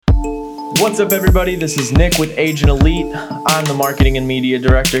What's up, everybody? This is Nick with Agent Elite. I'm the marketing and media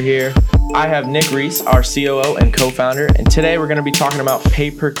director here. I have Nick Reese, our COO and co-founder, and today we're going to be talking about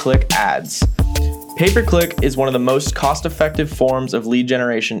pay-per-click ads. Pay-per-click is one of the most cost-effective forms of lead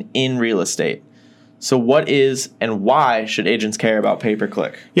generation in real estate. So what is and why should agents care about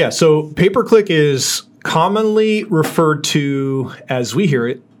pay-per-click? Yeah, so pay-per-click is commonly referred to, as we hear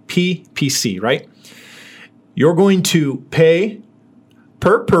it, PPC, right? You're going to pay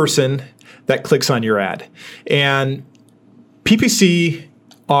per person that clicks on your ad. And PPC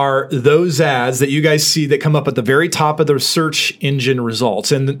are those ads that you guys see that come up at the very top of the search engine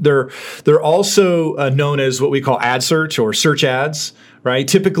results. And they're also known as what we call ad search or search ads, right?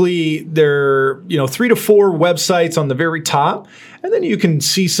 Typically, they're 3 to 4 websites on the very top. And then you can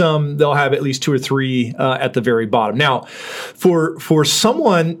see they'll have at least 2 or 3 at the very bottom. Now, for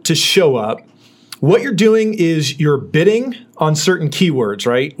someone to show up, what you're doing is you're bidding on certain keywords,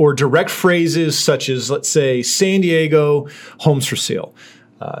 right? Or direct phrases such as, let's say, San Diego homes for sale,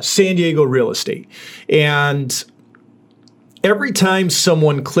 San Diego real estate. And every time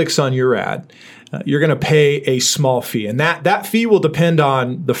someone clicks on your ad, you're going to pay a small fee. And that fee will depend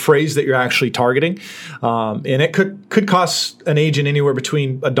on the phrase that you're actually targeting. And it could cost an agent anywhere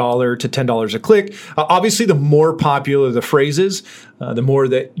between $1 to $10 a click. Obviously, the more popular the phrase is, the more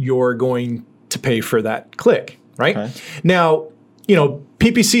that you're going to pay for that click, right? Okay. Now,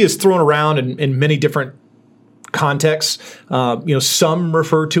 PPC is thrown around in many different contexts. Some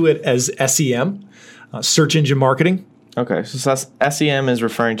refer to it as SEM, search engine marketing. Okay, so SEM is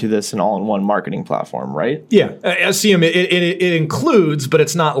referring to this an all-in-one marketing platform, right? Yeah, SEM, it includes, but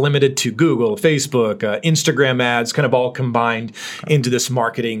it's not limited to Google, Facebook, Instagram ads, kind of all combined into this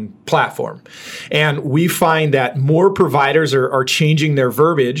marketing platform. And we find that more providers are changing their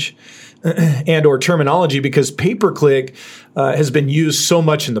verbiage and or terminology because pay-per-click has been used so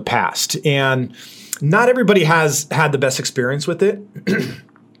much in the past. And not everybody has had the best experience with it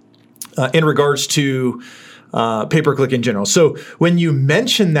in regards to pay-per-click in general. So when you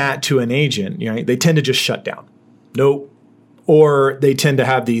mention that to an agent, they tend to just shut down. Nope. Or they tend to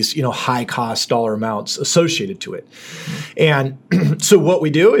have these, high cost dollar amounts associated to it. And so what we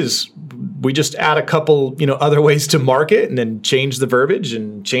do is we just add a couple, other ways to market and then change the verbiage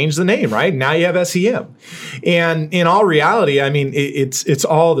and change the name, right? Now you have SEM. And in all reality, it's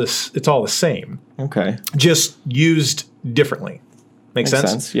all the same. Okay. Just used differently. Makes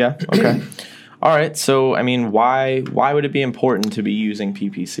sense? Yeah. Okay. All right. So, why would it be important to be using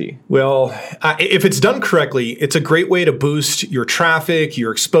PPC? Well, if it's done correctly, it's a great way to boost your traffic,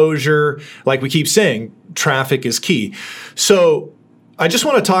 your exposure. Like we keep saying, traffic is key. So I just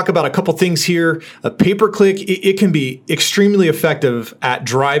want to talk about a couple things here. A pay-per-click, it can be extremely effective at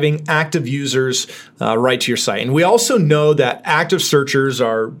driving active users right to your site. And we also know that active searchers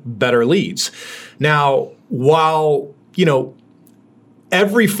are better leads. Now, while,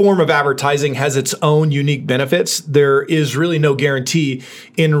 every form of advertising has its own unique benefits, there is really no guarantee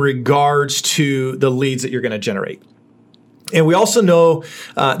in regards to the leads that you're going to generate. And we also know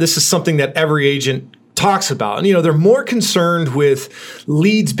this is something that every agent talks about. And, they're more concerned with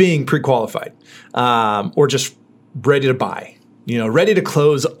leads being pre-qualified or just ready to buy, ready to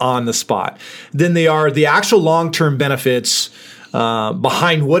close on the spot than they are the actual long-term benefits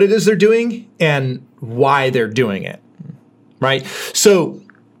behind what it is they're doing and why they're doing it. Right? So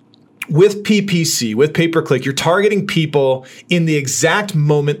with PPC, with pay-per-click, you're targeting people in the exact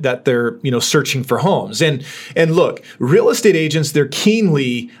moment that they're, searching for homes. And look, real estate agents, they're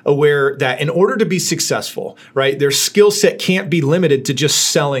keenly aware that in order to be successful, right, their skill set can't be limited to just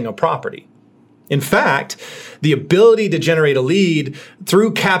selling a property. In fact, the ability to generate a lead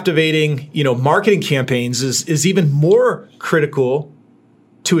through captivating, marketing campaigns is even more critical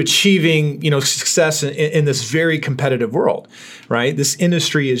to achieving, success in this very competitive world, right? This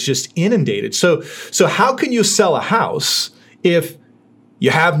industry is just inundated. So how can you sell a house if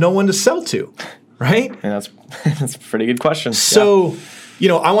you have no one to sell to, right? And that's a pretty good question. So,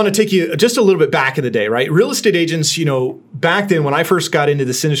 I want to take you just a little bit back in the day, right? Real estate agents, back then when I first got into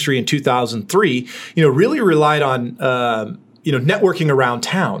this industry in 2003, really relied on networking around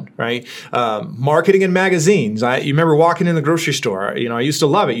town, right? Marketing in magazines. You remember walking in the grocery store. I used to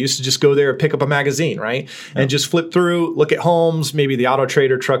love it. Used to just go there and pick up a magazine, right? Yep. And just flip through, look at homes, maybe the Auto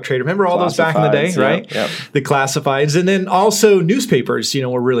Trader, Truck Trader. Remember all those back in the day, right? Yep. The classifieds. And then also newspapers,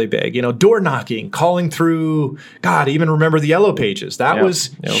 were really big. Door knocking, calling through, God, I even remember the Yellow Pages. That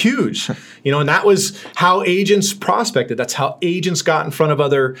was huge. And that was how agents prospected. That's how agents got in front of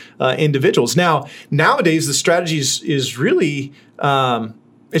other individuals. Nowadays, the strategy is really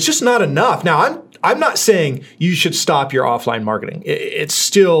it's just not enough. Now, I'm not saying you should stop your offline marketing. It's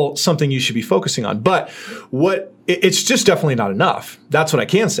still something you should be focusing on. But it's just definitely not enough. That's what I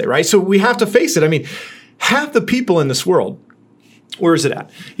can say, right? So we have to face it. I mean, half the people in this world, where is it at?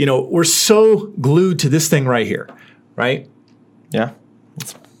 We're so glued to this thing right here, right? Yeah.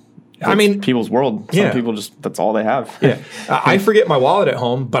 I mean, people's world. Some people that's all they have. Yeah. I forget my wallet at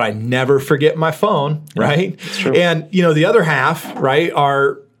home, but I never forget my phone, right? That's true. And, the other half, right,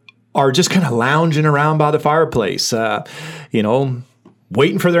 are just kind of lounging around by the fireplace,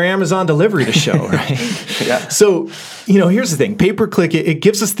 waiting for their Amazon delivery to show, right? Yeah. So, here's the thing. Pay-per-click, it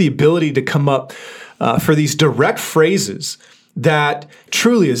gives us the ability to come up for these direct phrases that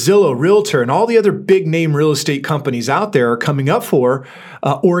truly a Zillow, Realtor, and all the other big name real estate companies out there are coming up for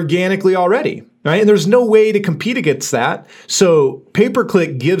organically already, right? And there's no way to compete against that. So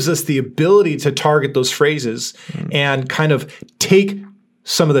pay-per-click gives us the ability to target those phrases and kind of take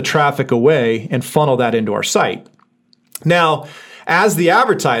some of the traffic away and funnel that into our site. Now, as the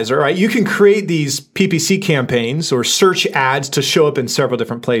advertiser, right, you can create these PPC campaigns or search ads to show up in several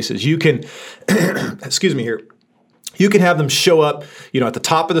different places. You can, excuse me here. You can have them show up, at the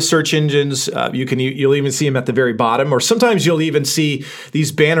top of the search engines. You'll even see them at the very bottom, or sometimes you'll even see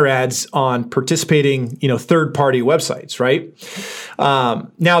these banner ads on participating, third-party websites, right?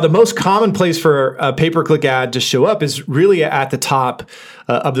 Now, the most common place for a pay-per-click ad to show up is really at the top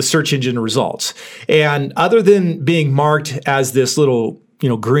of the search engine results. And other than being marked as this little,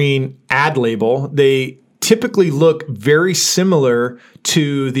 green ad label, they typically look very similar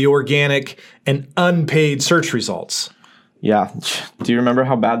to the organic and unpaid search results. Yeah. Do you remember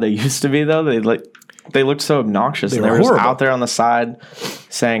how bad they used to be, though? They looked so obnoxious. They were just out there on the side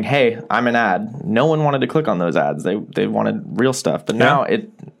saying, hey, I'm an ad. No one wanted to click on those ads. They wanted real stuff. But now it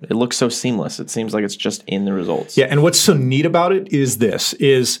looks so seamless. It seems like it's just in the results. Yeah, and what's so neat about it is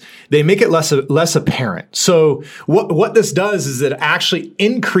they make it less apparent. So what this does is it actually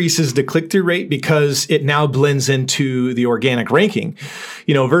increases the click-through rate because it now blends into the organic ranking.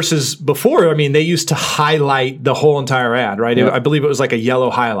 Versus before, they used to highlight the whole entire ad, right? Yep. I believe it was like a yellow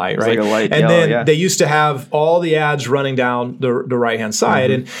highlight, right? Like a light and yellow, then they used to have all the ads running down the right-hand side.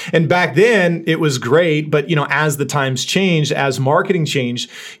 Mm-hmm. And back then it was great, but as the times changed, as marketing changed,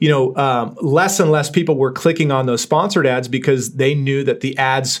 less and less people were clicking on those sponsored ads because they knew that the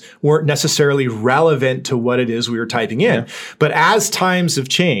ads weren't necessarily relevant to what it is we were typing in. Yeah. But as times have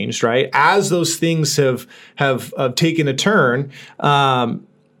changed, right? As those things have taken a turn,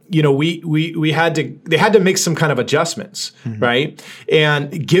 they had to make some kind of adjustments, right?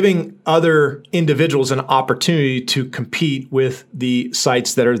 And giving other individuals an opportunity to compete with the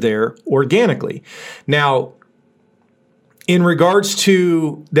sites that are there organically. Now, in regards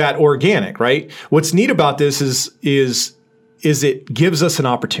to that organic, right? What's neat about this is it gives us an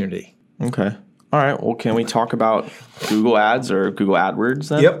opportunity. Okay. All right. Well, can we talk about Google Ads or Google AdWords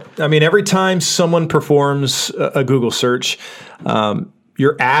then? Yep. Every time someone performs a Google search,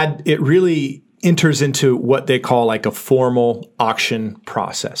 your ad, it really enters into what they call like a formal auction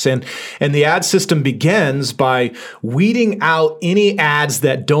process. And the ad system begins by weeding out any ads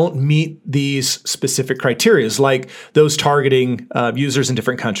that don't meet these specific criteria, like those targeting users in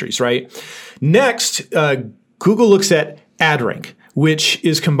different countries, right? Next, Google looks at ad rank, which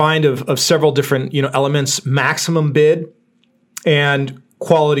is combined of several different elements: maximum bid and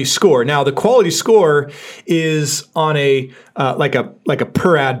quality score. Now, the quality score is on a like a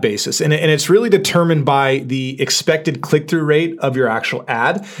per ad basis, and it's really determined by the expected click-through rate of your actual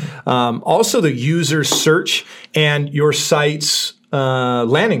ad, also the user search and your site's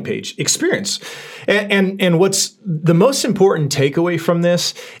landing page experience. And what's the most important takeaway from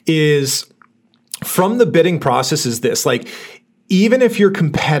this is from the bidding process is this: like, even if your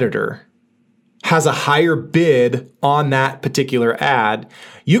competitor has a higher bid on that particular ad,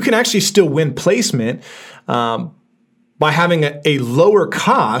 you can actually still win placement by having a lower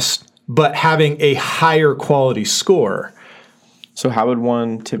cost, but having a higher quality score. So how would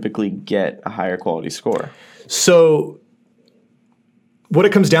one typically get a higher quality score? So what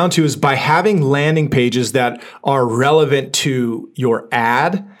it comes down to is by having landing pages that are relevant to your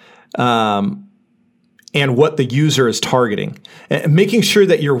ad, and what the user is targeting, and making sure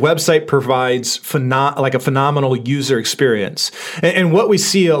that your website provides a phenomenal user experience. And what we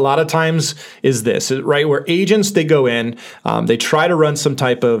see a lot of times is this, right? Where agents, they go in, they try to run some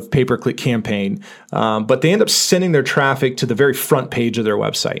type of pay-per-click campaign, but they end up sending their traffic to the very front page of their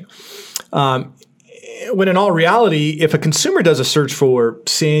website. When in all reality, if a consumer does a search for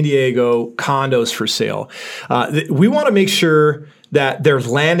San Diego condos for sale, we want to make sure that they're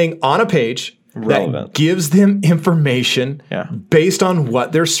landing on a page relevant, that gives them information based on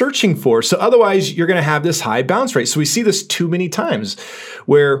what they're searching for. So otherwise, you're going to have this high bounce rate. So we see this too many times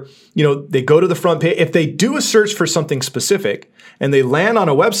where, they go to the front page. If they do a search for something specific and they land on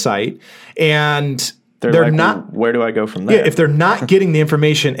a website and they're like, not, where do I go from there? Yeah, if they're not getting the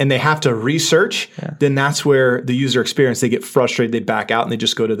information and they have to research, then that's where the user experience, they get frustrated, they back out and they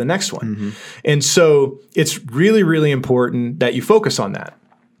just go to the next one. Mm-hmm. And so it's really, really important that you focus on that.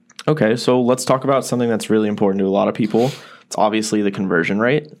 Okay, so let's talk about something that's really important to a lot of people. It's obviously the conversion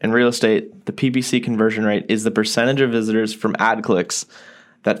rate. In real estate, the PPC conversion rate is the percentage of visitors from ad clicks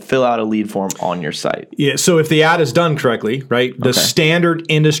that fill out a lead form on your site. Yeah, so if the ad is done correctly, right, the standard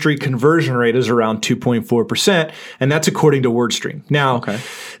industry conversion rate is around 2.4%, and that's according to WordStream. Now,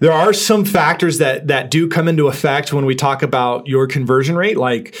 there are some factors that do come into effect when we talk about your conversion rate,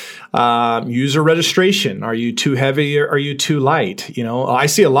 like user registration. Are you too heavy or are you too light? I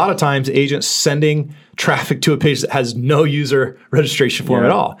see a lot of times agents sending traffic to a page that has no user registration form at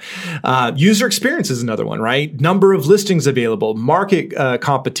all. User experience is another one, right? Number of listings available, market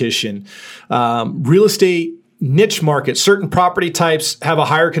competition, real estate niche markets. Certain property types have a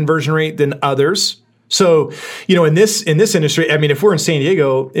higher conversion rate than others. So, in this industry, I mean, if we're in San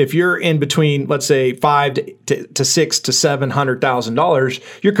Diego, if you're in between, let's say, $500,000 to $600,000 to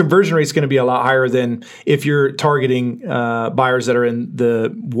 $700,000, your conversion rate is going to be a lot higher than if you're targeting buyers that are in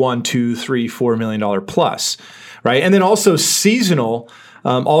the $1, $2, $3, $4 million plus, right? And then also seasonal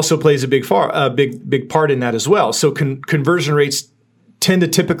also plays a big part in that as well. So conversion rates tend to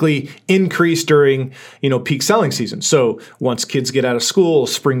typically increase during, peak selling season. So once kids get out of school,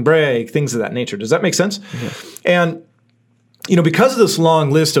 spring break, things of that nature. Does that make sense? And, because of this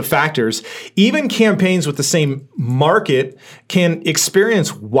long list of factors, even campaigns with the same market can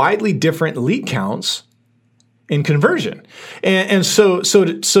experience widely different lead counts in conversion. And so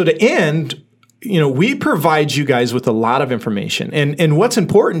to end, we provide you guys with a lot of information. And what's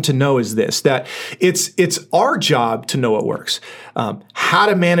important to know is this, that it's our job to know what works, how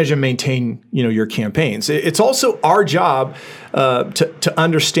to manage and maintain, your campaigns. It's also our job to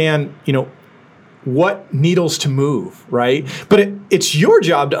understand, what needles to move, right? But it's your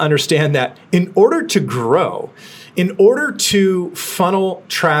job to understand that in order to grow, in order to funnel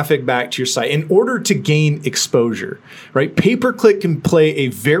traffic back to your site, in order to gain exposure, right? Pay-per-click can play a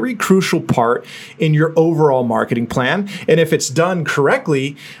very crucial part in your overall marketing plan. And if it's done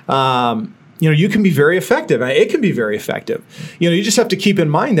correctly, you can be very effective. It can be very effective. You just have to keep in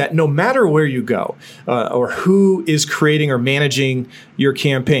mind that no matter where you go or who is creating or managing your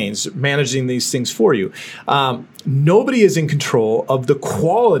campaigns, managing these things for you, nobody is in control of the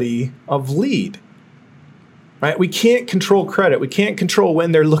quality of lead. Right? We can't control credit. We can't control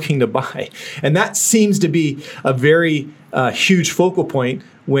when they're looking to buy. And that seems to be a very huge focal point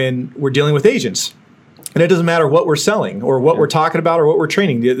when we're dealing with agents. And it doesn't matter what we're selling or what we're talking about or what we're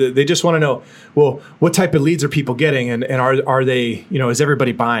training. They just want to know, well, what type of leads are people getting and are they, is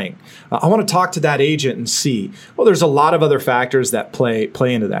everybody buying? I want to talk to that agent and see. Well, there's a lot of other factors that play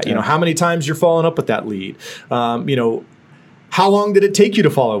into that. How many times you're following up with that lead? How long did it take you to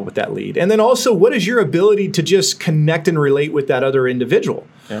follow up with that lead? And then also, what is your ability to just connect and relate with that other individual,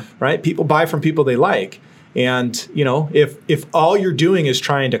 right? People buy from people they like. And, if all you're doing is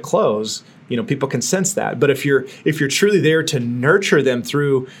trying to close, people can sense that. But if you're truly there to nurture them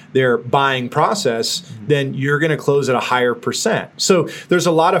through their buying process, then you're going to close at a higher percent. So there's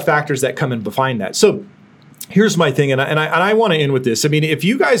a lot of factors that come in behind that. So here's my thing, and I want to end with this. I mean, if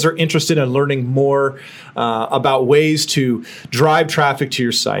you guys are interested in learning more about ways to drive traffic to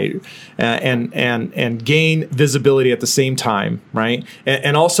your site and gain visibility at the same time, right?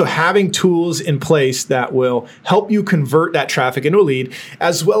 And also having tools in place that will help you convert that traffic into a lead,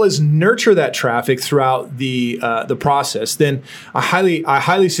 as well as nurture that traffic throughout the process, then I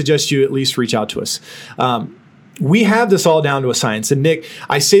highly suggest you at least reach out to us. We have this all down to a science. And Nick,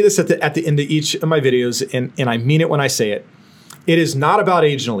 I say this at the end of each of my videos, and I mean it when I say it. It is not about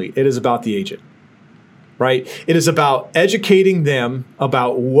Agent Elite. It is about the agent, right? It is about educating them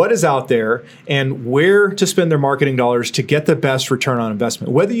about what is out there and where to spend their marketing dollars to get the best return on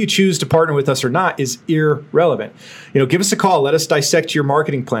investment. Whether you choose to partner with us or not is irrelevant. Give us a call. Let us dissect your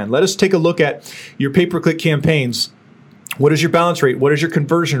marketing plan. Let us take a look at your pay-per-click campaigns. What is your balance rate? What is your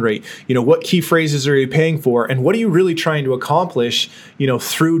conversion rate? What key phrases are you paying for? And what are you really trying to accomplish,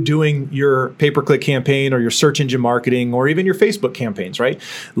 through doing your pay-per-click campaign or your search engine marketing or even your Facebook campaigns, right?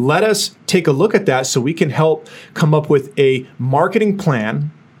 Let us take a look at that so we can help come up with a marketing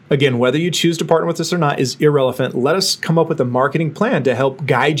plan. Again, whether you choose to partner with us or not is irrelevant. Let us come up with a marketing plan to help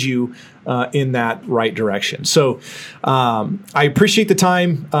guide you in that right direction. So I appreciate the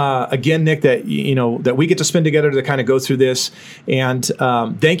time again, Nick, that that we get to spend together to kind of go through this. And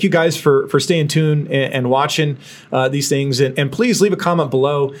thank you guys for staying tuned and watching these things. And please leave a comment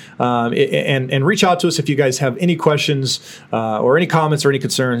below and reach out to us if you guys have any questions or any comments or any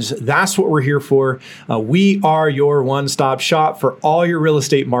concerns. That's what we're here for. We are your one-stop shop for all your real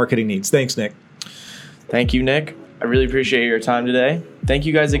estate marketing needs. Thanks, Nick. Thank you, Nick. I really appreciate your time today. Thank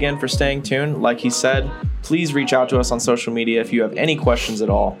you guys again for staying tuned. Like he said, please reach out to us on social media if you have any questions at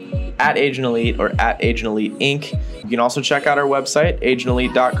all, at Agent Elite or at Agent Elite Inc. You can also check out our website,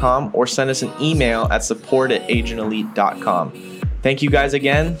 agentelite.com, or send us an email at support@agentelite.com. Thank you guys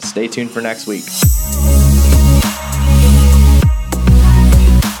again. Stay tuned for next week.